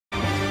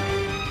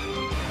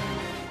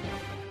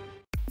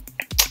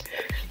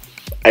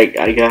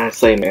I gotta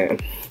say, man,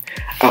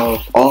 out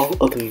of all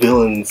of the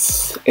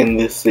villains in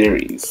this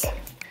series,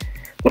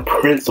 the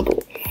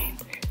principal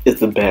is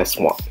the best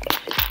one.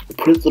 The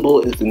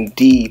principal is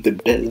indeed the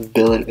best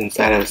villain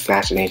inside of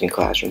Assassination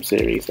Classroom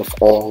series of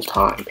all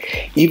time.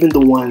 Even the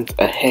ones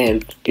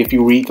ahead, if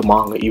you read the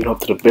manga, even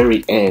up to the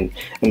very end.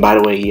 And by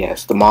the way,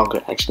 yes, the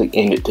manga actually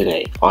ended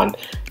today on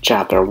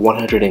chapter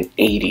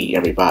 180,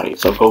 everybody.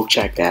 So go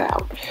check that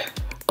out.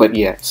 But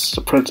yes,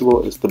 the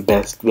principal is the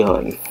best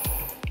villain.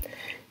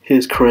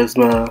 His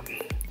charisma,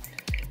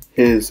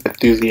 his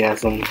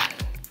enthusiasm,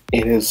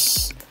 and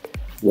his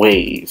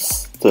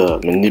ways to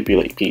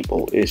manipulate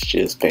people is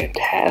just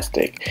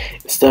fantastic.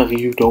 It's stuff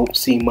you don't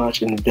see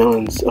much in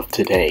villains of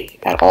today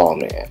at all,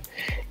 man.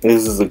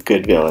 This is a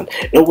good villain.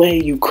 In a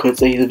way, you could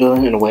say he's a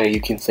villain. In a way,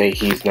 you can say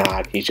he's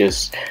not. He's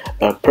just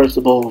a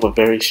principal with a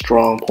very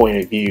strong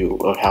point of view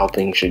of how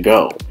things should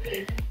go.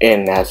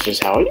 And that's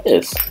just how it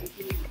is.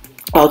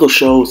 Also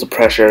shows the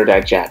pressure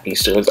that Japanese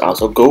students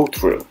also go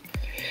through,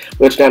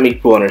 which not many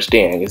people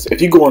understand. Is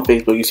if you go on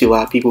Facebook, you see a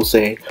lot of people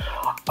saying,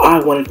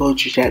 I want to go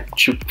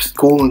to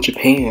school in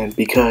Japan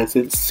because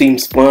it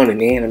seems fun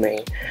in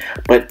anime,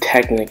 but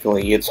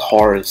technically it's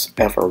hard as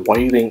ever. Why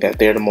do you think that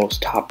they're the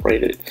most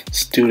top-rated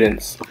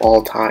students of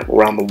all time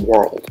around the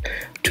world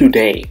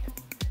today?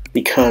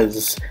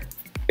 Because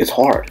it's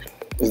hard.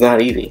 It's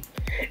not easy.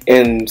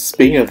 And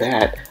speaking of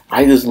that,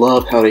 I just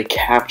love how they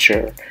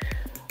capture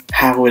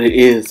how it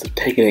is to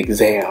take an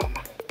exam.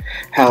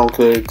 How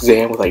the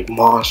exam was like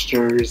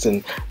monsters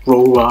and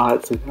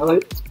robots, and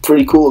it's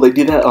pretty cool. They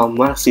did that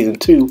last season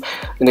too,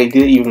 and they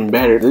did it even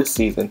better this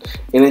season.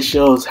 And it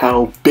shows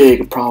how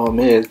big a problem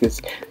is,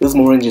 because this is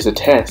more than just a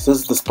test.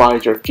 This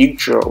decides your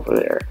future over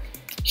there.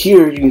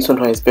 Here, you can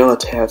sometimes fail a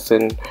test,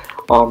 and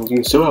you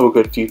can still have a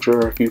good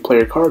future if you play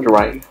your cards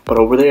right. But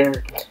over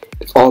there,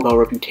 it's all about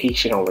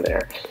reputation over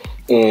there,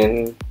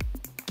 and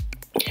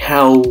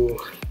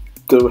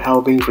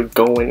how things were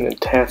going in the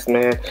test,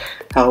 man.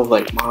 How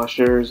like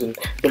monsters, and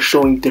they're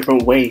showing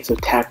different ways to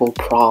tackle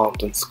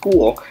problems in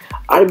school.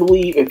 I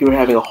believe if you're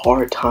having a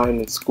hard time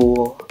in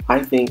school, I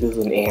think this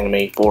is an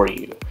anime for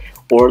you,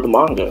 or the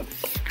manga.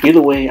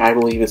 Either way, I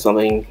believe it's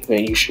something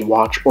that you should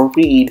watch or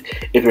read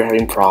if you're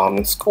having problems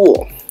in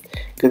school,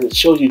 because it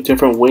shows you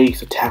different ways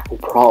to tackle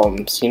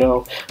problems. You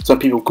know, some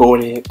people go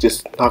in it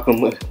just knock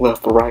them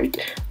left or right.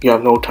 You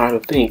have no time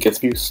to think, because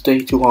if you stay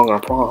too long on a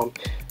problem,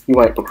 you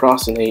might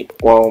procrastinate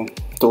or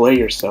delay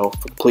yourself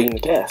from completing the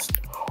test.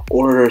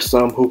 Or there are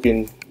some who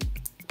can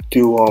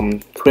do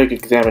quick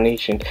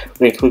examination,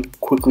 they can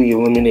quickly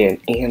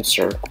eliminate an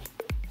answer.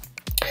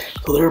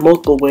 So there are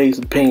multiple ways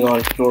depending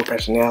on your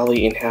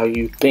personality and how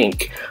you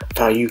think of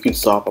how you can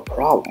solve a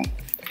problem.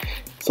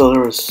 So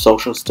there was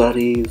social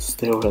studies,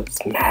 there was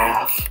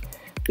math,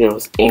 there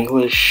was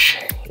English.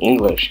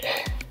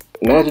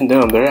 Imagine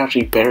them, they're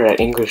actually better at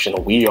English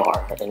than we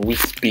are, and we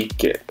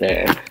speak it,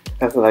 man.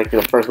 That's like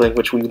the first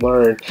language we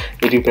learned.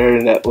 They do better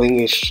in that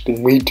English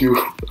than we do.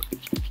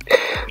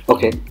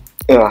 Okay,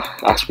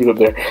 I screwed up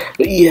there.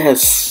 But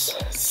yes,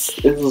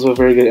 this is a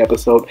very good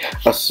episode.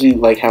 I see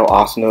like how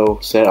Asano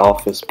set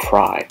off his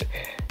pride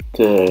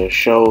to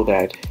show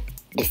that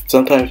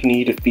sometimes you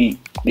need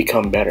defeat to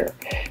become better.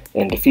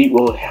 And defeat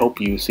will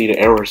help you see the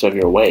errors of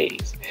your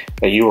ways.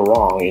 That you were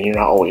wrong and you're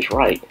not always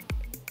right.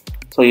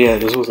 So yeah,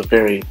 this was a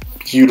very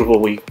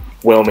beautifully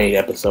well-made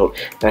episode,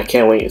 and I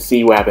can't wait to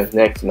see what happens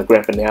next in the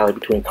grand finale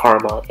between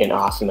Karma and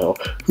Asano.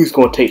 Who's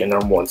going to take the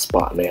 #1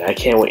 spot, man? I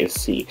can't wait to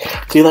see.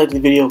 If you liked the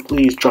video,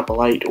 please drop a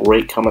like,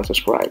 rate, comment,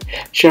 subscribe.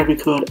 Share if you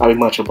could, I'd be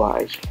much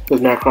obliged. This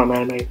is Macron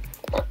Anime,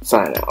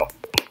 signing out.